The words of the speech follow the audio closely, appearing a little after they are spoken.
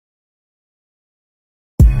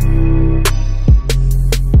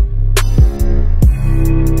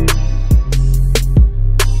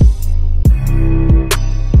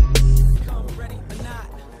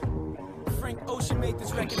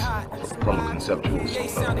conceptual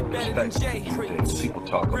perspective. Things people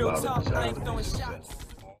talk about it.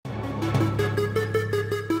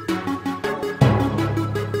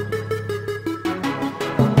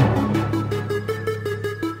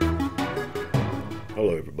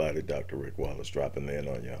 Hello everybody, Dr. Rick Wallace dropping in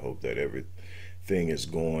on you. I hope that everything is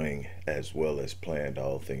going as well as planned,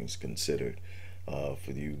 all things considered.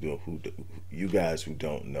 For you guys who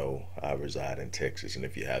don't know, I reside in Texas, and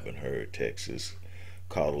if you haven't heard, Texas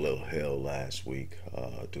caught a little hell last week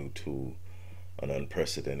due to an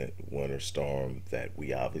unprecedented winter storm that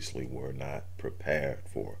we obviously were not prepared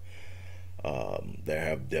for. There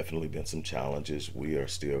have definitely been some challenges. We are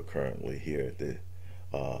still currently here at the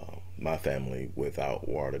my family without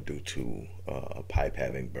water due to a pipe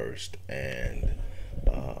having burst and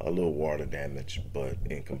a little water damage, but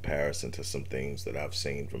in comparison to some things that I've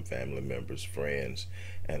seen from family members, friends,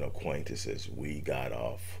 and acquaintances, we got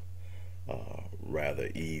off rather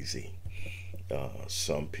easy.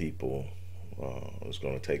 Some people, it's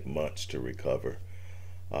going to take months to recover.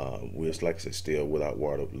 We're, like I said, still without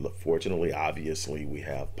water. Fortunately, obviously, we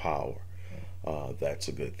have power. That's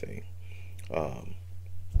a good thing.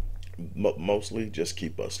 Mostly just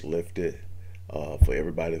keep us lifted. For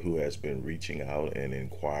everybody who has been reaching out and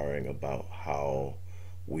inquiring about how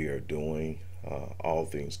we are doing, all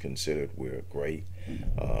things considered, we're great.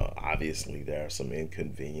 Obviously there are some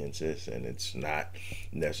inconveniences, and it's not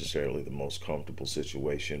necessarily the most comfortable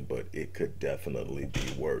situation, but it could definitely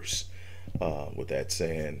be worse. With that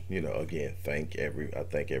saying, again, I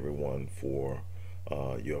thank everyone for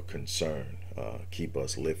your concern. Keep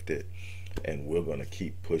us lifted, and we're going to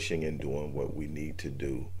keep pushing and doing what we need to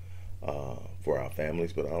do for our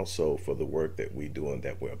families, but also for the work that we do and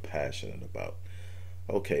that we're passionate about.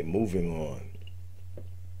 Okay, moving on.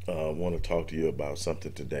 I want to talk to you about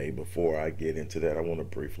something today. Before I get into that, I want to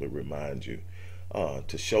briefly remind you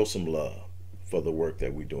to show some love for the work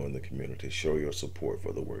that we do in the community. Show your support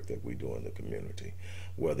for the work that we do in the community,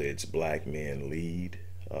 whether it's Black Men Lead,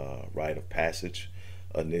 Rite of Passage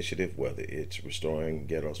initiative, whether it's restoring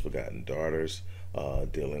Ghettos Forgotten Daughters,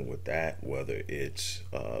 dealing with that, whether it's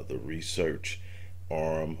the research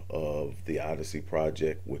arm of the Odyssey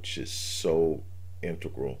Project, which is so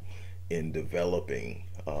integral in developing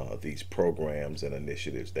these programs and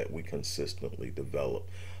initiatives that we consistently develop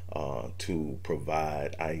to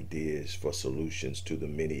provide ideas for solutions to the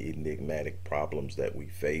many enigmatic problems that we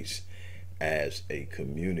face as a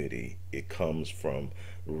community. It comes from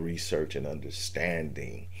research and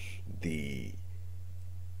understanding the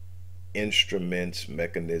instruments,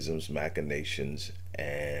 mechanisms, machinations,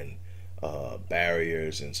 and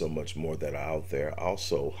barriers and so much more that are out there.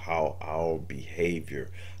 Also, how our behavior,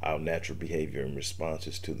 our natural behavior and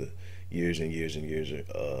responses to the years and years and years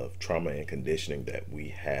of trauma and conditioning that we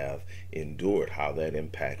have endured, how that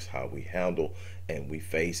impacts how we handle and we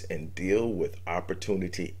face and deal with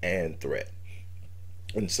opportunity and threat.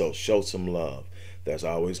 And so show some love. There's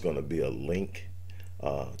always going to be a link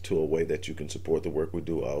to a way that you can support the work we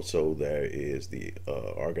do. Also, there is the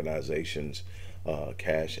organization's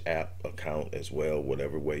Cash App account as well,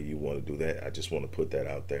 whatever way you want to do that. I just want to put that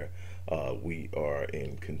out there. We are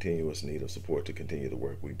in continuous need of support to continue the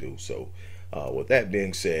work we do. So with that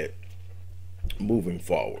being said, moving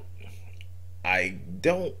forward, I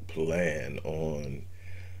don't plan on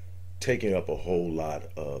taking up a whole lot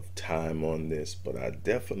of time on this, but I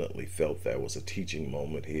definitely felt there was a teaching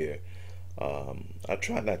moment here. I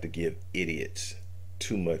try not to give idiots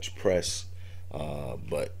too much press,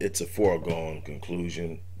 but it's a foregone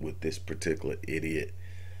conclusion with this particular idiot.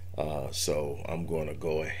 So I'm going to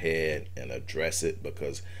go ahead and address it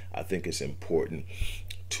because I think it's important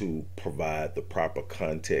to provide the proper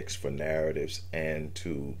context for narratives and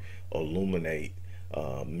to illuminate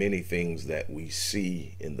many things that we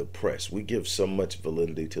see in the press. We give so much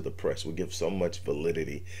validity to the press. We give so much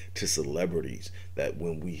validity to celebrities that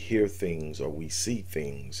when we hear things or we see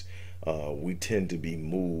things, we tend to be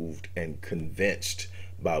moved and convinced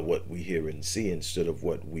by what we hear and see instead of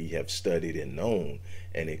what we have studied and known.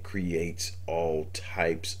 And it creates all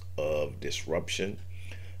types of disruption,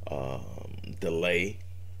 delay,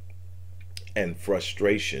 and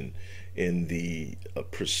frustration in the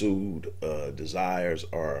pursued desires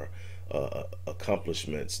or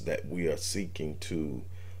accomplishments that we are seeking to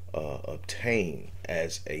obtain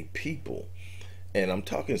as a people. And I'm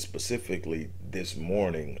talking specifically this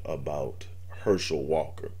morning about Herschel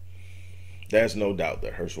Walker. There's no doubt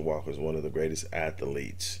that Herschel Walker is one of the greatest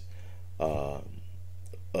athletes of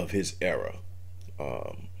his era.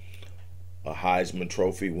 A Heisman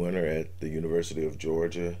Trophy winner at the University of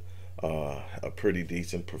Georgia, a pretty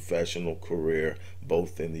decent professional career,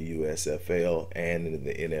 both in the USFL and in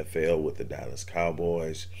the NFL with the Dallas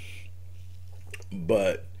Cowboys.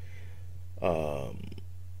 But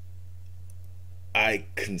I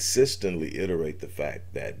consistently iterate the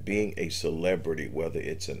fact that being a celebrity, whether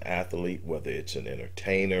it's an athlete, whether it's an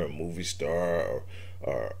entertainer, a movie star,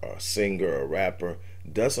 or a singer, or a rapper,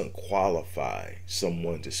 doesn't qualify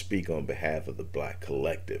someone to speak on behalf of the black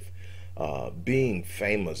collective. Being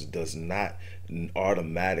famous does not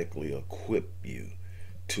automatically equip you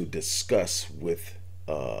to discuss with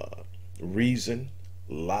reason,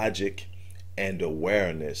 logic, and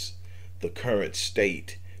awareness the current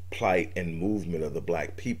state, plight, and movement of the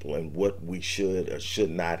black people, and what we should or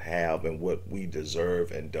should not have, and what we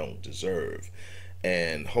deserve and don't deserve.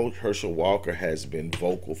 And Herschel Walker has been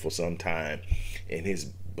vocal for some time in his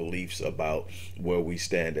beliefs about where we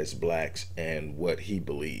stand as blacks and what he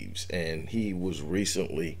believes. And he was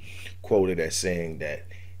recently quoted as saying that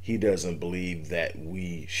he doesn't believe that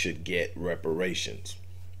we should get reparations,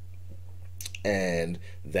 and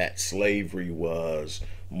that slavery was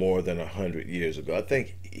more than 100 years ago. I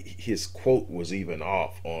think his quote was even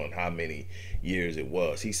off on how many years it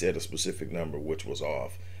was. He said a specific number which was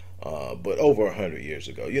off, but over 100 years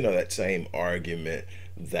ago. You know, that same argument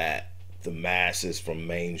that the masses from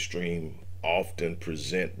mainstream often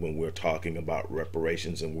present when we're talking about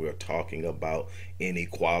reparations, and we're talking about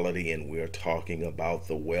inequality, and we're talking about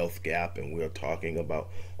the wealth gap, and we're talking about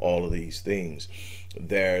all of these things.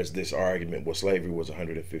 There's this argument, well, slavery was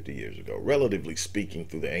 150 years ago. Relatively speaking,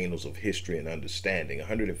 through the annals of history and understanding,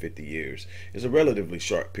 150 years is a relatively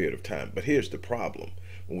short period of time. But here's the problem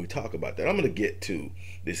when we talk about that. I'm going to get to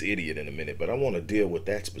this idiot in a minute, but I want to deal with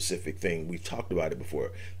that specific thing. We've talked about it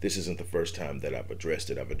before. This isn't the first time that I've addressed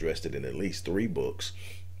it. I've addressed it in at least 3 books,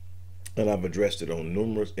 and I've addressed it on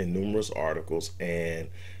numerous articles, and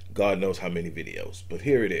God knows how many videos. But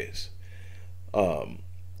here it is.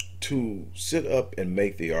 To sit up and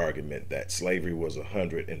make the argument that slavery was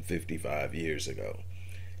 155 years ago,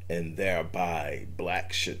 and thereby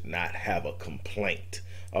blacks should not have a complaint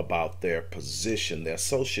about their position, their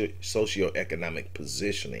socioeconomic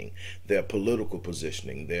positioning, their political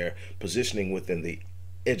positioning, their positioning within the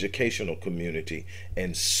educational community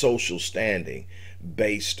and social standing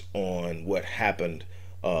based on what happened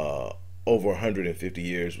over 150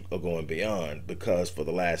 years ago and beyond, because for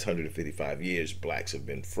the last 155 years blacks have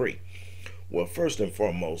been free. Well, first and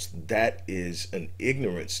foremost, that is an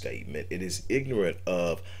ignorant statement. It is ignorant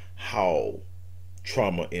of how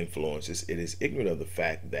trauma influences. It is ignorant of the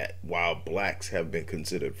fact that while blacks have been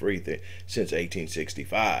considered free since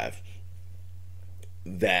 1865,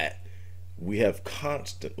 that we have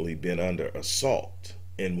constantly been under assault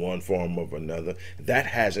in one form or another. That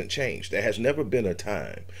hasn't changed. There has never been a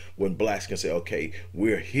time when blacks can say, okay,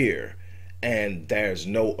 we're here and there's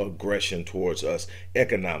no aggression towards us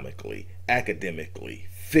economically, academically,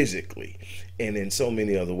 physically, and in so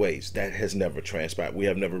many other ways. That has never transpired. We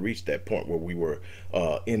have never reached that point where we were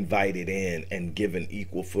invited in and given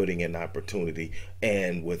equal footing and opportunity,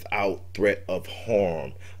 and without threat of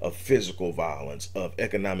harm, of physical violence, of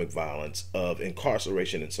economic violence, of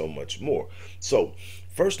incarceration, and so much more. So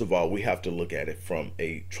first of all, we have to look at it from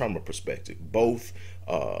a trauma perspective, both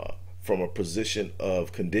from a position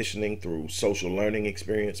of conditioning through social learning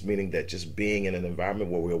experience, meaning that just being in an environment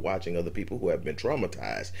where we're watching other people who have been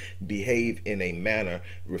traumatized behave in a manner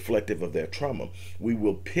reflective of their trauma, we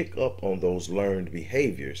will pick up on those learned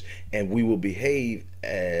behaviors, and we will behave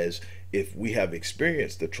as if we have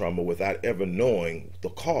experienced the trauma without ever knowing the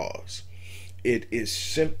cause. It is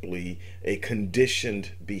simply a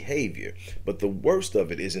conditioned behavior. But the worst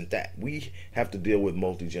of it isn't that. We have to deal with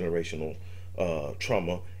multi-generational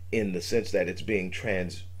trauma in the sense that it's being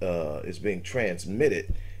transmitted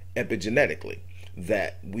epigenetically,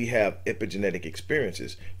 that we have epigenetic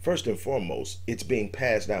experiences. First and foremost, it's being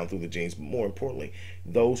passed down through the genes, but more importantly,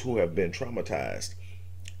 those who have been traumatized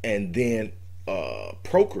and then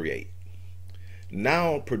procreate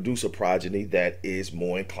now produce a progeny that is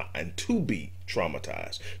more inclined to be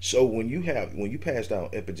traumatized. So when you pass down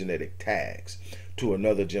epigenetic tags to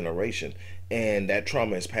another generation, and that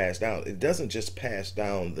trauma is passed down, it doesn't just pass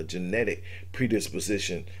down the genetic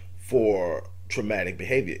predisposition for traumatic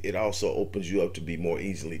behavior. It also opens you up to be more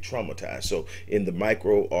easily traumatized. So in the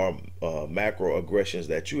micro or macro aggressions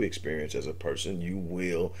that you experience as a person, you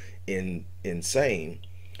will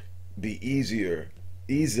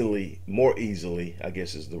more easily, I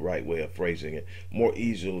guess is the right way of phrasing it, more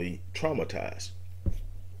easily traumatized.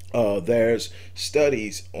 There's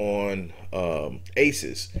studies on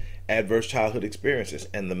ACEs, adverse childhood experiences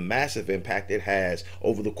and the massive impact it has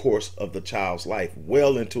over the course of the child's life,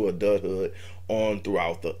 well into adulthood, on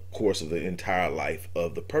throughout the course of the entire life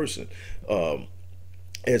of the person.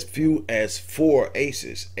 As few as 4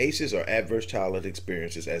 ACEs. ACEs are adverse childhood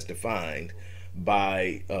experiences as defined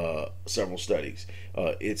by several studies.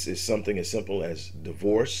 It's something as simple as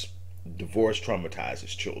divorce. Divorce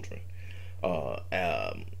traumatizes children.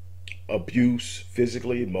 Abuse,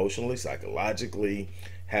 physically, emotionally, psychologically,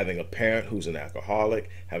 having a parent who's an alcoholic,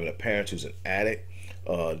 having a parent who's an addict,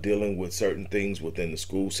 dealing with certain things within the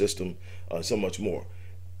school system, so much more.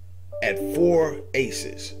 At 4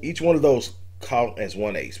 ACEs, each one of those count as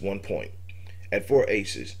 1 ACE, 1 point. At 4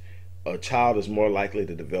 ACEs, a child is more likely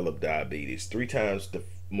to develop diabetes, 3 times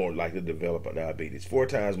more likely to develop diabetes, 4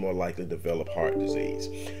 times more likely to develop heart disease,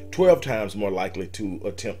 12 times more likely to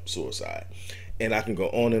attempt suicide. And I can go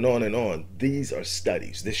on and on and on. These are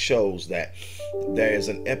studies. This shows that there is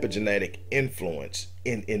an epigenetic influence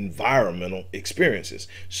in environmental experiences.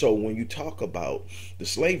 So when you talk about the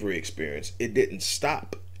slavery experience, it didn't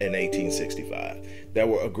stop in 1865. There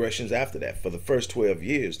were aggressions after that. For the first 12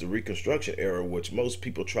 years, the Reconstruction era, which most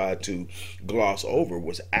people try to gloss over,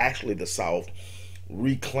 was actually the South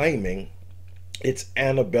reclaiming its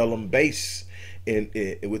antebellum base,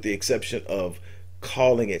 with the exception of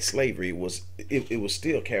calling it slavery. It was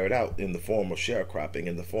still carried out in the form of sharecropping,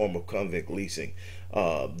 in the form of convict leasing.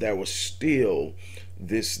 There was still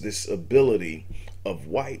this ability of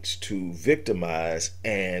whites to victimize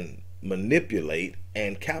and manipulate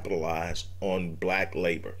and capitalize on black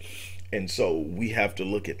labor. And so we have to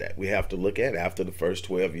look at that. We have to look at, after the first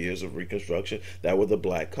 12 years of Reconstruction, that were the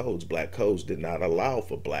black codes. Black codes did not allow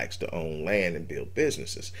for blacks to own land and build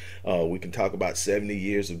businesses. We can talk about 70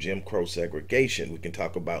 years of Jim Crow segregation. We can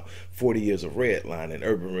talk about 40 years of redlining,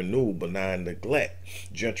 urban renewal, benign neglect,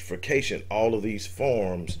 gentrification, all of these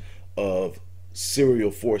forms of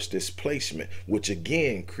serial forced displacement, which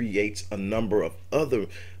again creates a number of other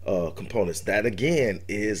components. That again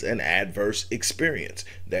is an adverse experience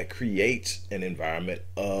that creates an environment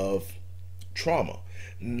of trauma,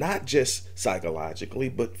 not just psychologically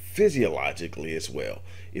but physiologically as well.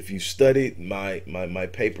 If you studied my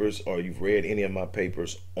papers, or you've read any of my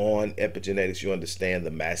papers on epigenetics, you understand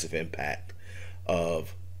the massive impact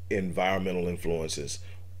of environmental influences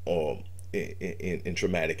in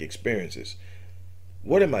traumatic experiences.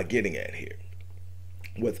 What am I getting at here?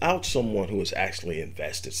 Without someone who is actually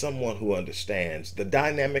invested, someone who understands the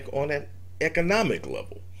dynamic on an economic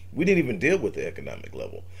level, we didn't even deal with the economic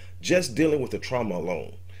level, just dealing with the trauma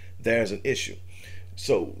alone, there's an issue.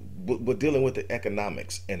 So we're dealing with the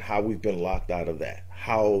economics and how we've been locked out of that,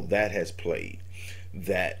 how that has played,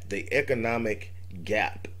 that the economic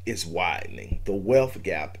gap is widening, the wealth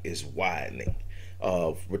gap is widening,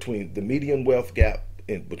 between the median wealth gap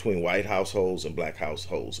between white households and black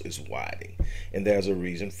households is widening, and there's a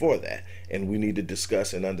reason for that, and we need to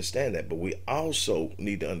discuss and understand that. But we also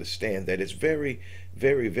need to understand that it's very,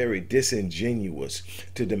 very, very disingenuous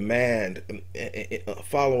to demand,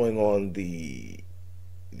 following on the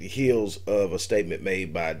heels of a statement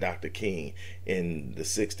made by Dr. King in the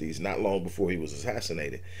 60s, not long before he was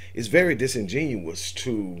assassinated. It's very disingenuous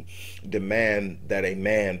to demand that a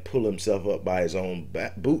man pull himself up by his own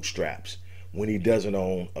bootstraps when he doesn't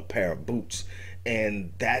own a pair of boots.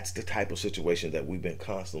 And that's the type of situation that we've been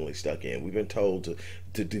constantly stuck in. We've been told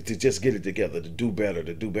to just get it together, to do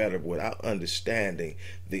better, without understanding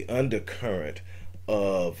the undercurrent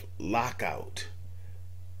of lockout,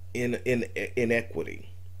 inequity,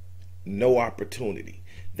 no opportunity,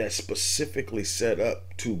 that's specifically set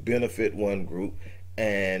up to benefit one group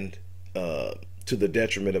and to the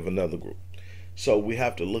detriment of another group. So we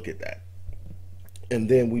have to look at that. And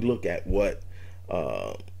then we look at what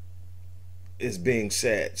is being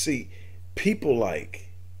said. See, people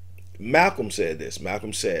like Malcolm said this.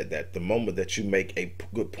 Malcolm said that the moment that you make a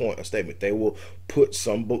good point, a statement, they will put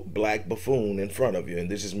some black buffoon in front of you. And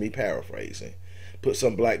this is me paraphrasing. Put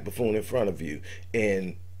some black buffoon in front of you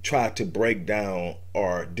and try to break down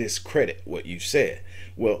or discredit what you said.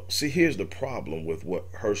 Well, see, here's the problem with what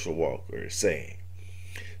Herschel Walker is saying.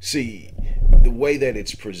 See, the way that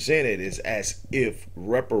it's presented is as if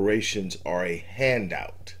reparations are a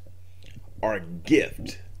handout or a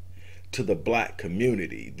gift to the black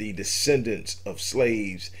community, the descendants of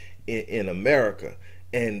slaves in America.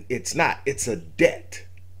 And it's not. It's a debt.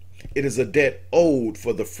 It is a debt owed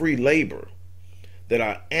for the free labor that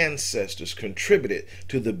our ancestors contributed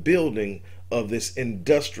to the building of this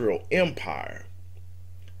industrial empire,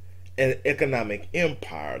 an economic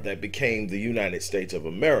empire that became the United States of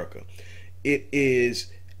America. It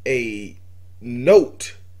is a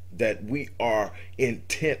note that we are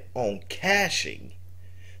intent on cashing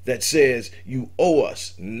that says you owe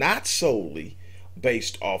us, not solely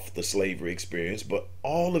based off the slavery experience, but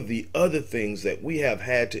all of the other things that we have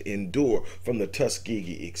had to endure from the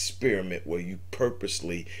Tuskegee experiment, where you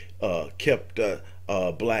purposely kept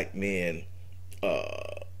black men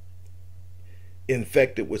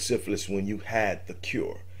infected with syphilis when you had the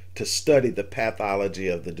cure, to study the pathology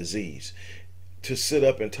of the disease, to sit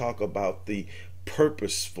up and talk about the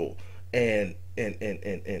purposeful and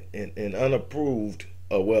unapproved,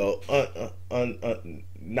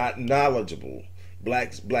 not knowledgeable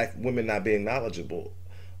black women not being knowledgeable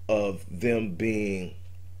of them being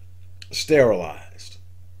sterilized.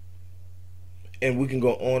 And we can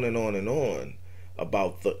go on and on and on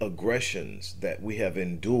about the aggressions that we have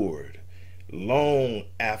endured long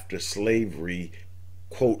after slavery,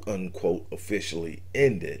 quote unquote, officially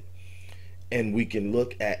ended. And we can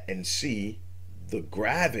look at and see the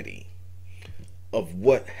gravity of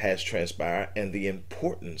what has transpired and the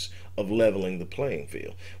importance of leveling the playing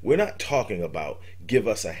field. We're not talking about give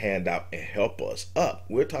us a handout and help us up.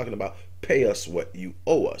 We're talking about pay us what you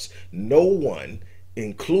owe us. No one,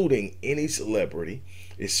 including any celebrity,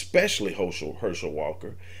 especially Herschel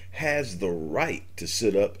Walker, has the right to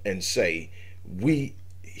sit up and say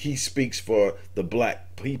he speaks for the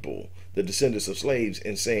black people, the descendants of slaves,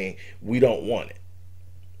 and saying we don't want it.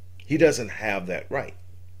 He doesn't have that right.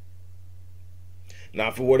 Now,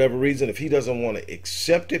 for whatever reason, if he doesn't want to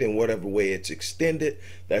accept it in whatever way it's extended,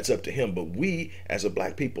 that's up to him. But we, as a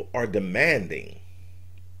black people, are demanding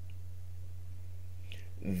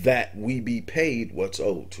that we be paid what's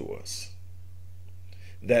owed to us.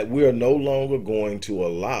 That we are no longer going to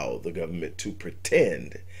allow the government to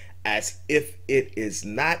pretend as if it is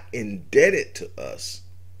not indebted to us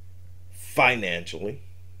financially,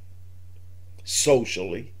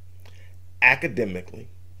 socially, academically,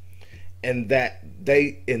 and that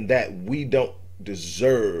we don't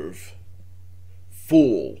deserve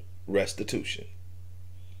full restitution.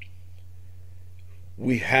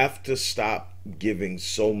 We have to stop giving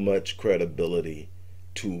so much credibility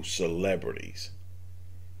to celebrities.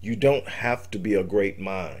 You don't have to be a great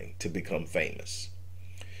mind to become famous.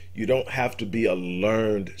 You don't have to be a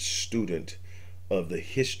learned student of the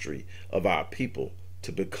history of our people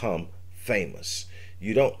to become famous.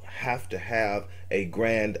 You don't have to have a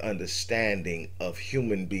grand understanding of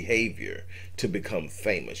human behavior to become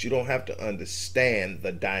famous. You don't have to understand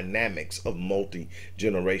the dynamics of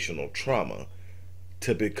multi-generational trauma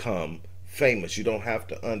to become famous. You don't have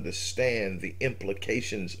to understand the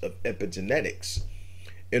implications of epigenetics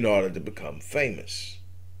in order to become famous.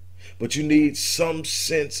 But you need some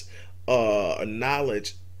sense of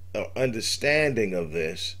knowledge or understanding of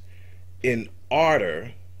this in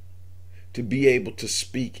order to be able to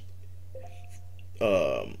speak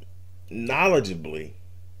knowledgeably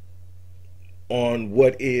on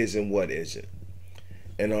what is and what isn't.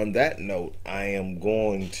 And on that note, I am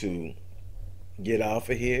going to get off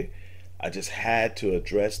of here. I just had to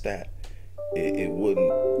address that. It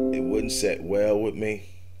wouldn't set well with me.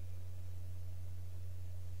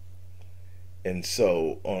 And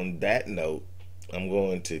so on that note, I'm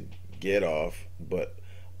going to get off, but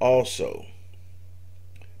also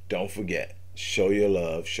don't forget, show your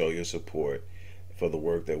love, show your support for the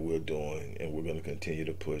work that we're doing, and we're going to continue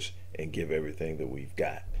to push and give everything that we've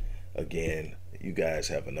got. Again, you guys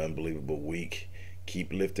have an unbelievable week.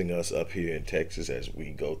 Keep lifting us up here in Texas as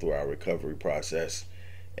we go through our recovery process,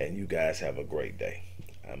 and you guys have a great day.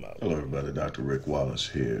 I'm out. Hello everybody, Dr. Rick Wallace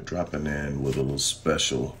here, dropping in with a little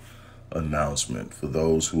special announcement. For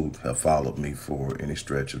those who have followed me for any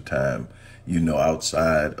stretch of time, you know,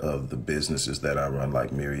 outside of the businesses that I run,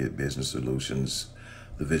 like Myriad Business Solutions,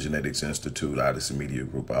 the Visionetics Institute, Odyssey Media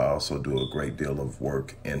Group, I also do a great deal of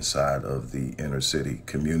work inside of the inner city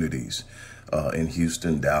communities in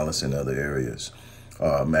Houston, Dallas, and other areas.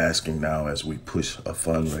 I'm asking now, as we push a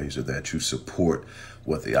fundraiser, that you support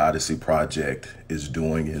what the Odyssey Project is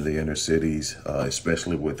doing in the inner cities,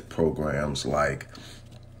 especially with programs like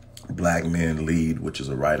Black Men Lead, which is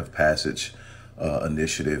a rite of passage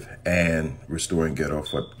initiative, and Restoring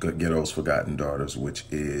Ghettos Forgotten Daughters, which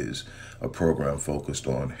is a program focused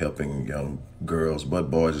on helping young girls, but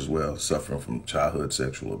boys as well, suffering from childhood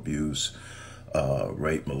sexual abuse,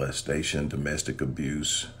 rape, molestation, domestic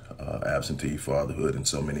abuse, absentee fatherhood, and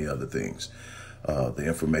so many other things. The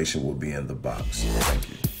information will be in the box. Thank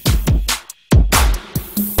you.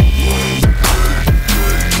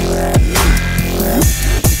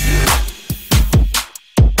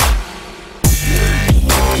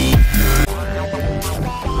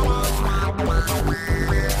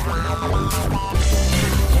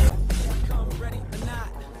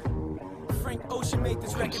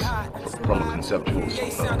 from a conceptual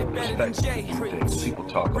perspective, things people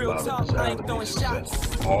talk about it as out of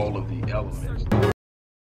success. All of the elements.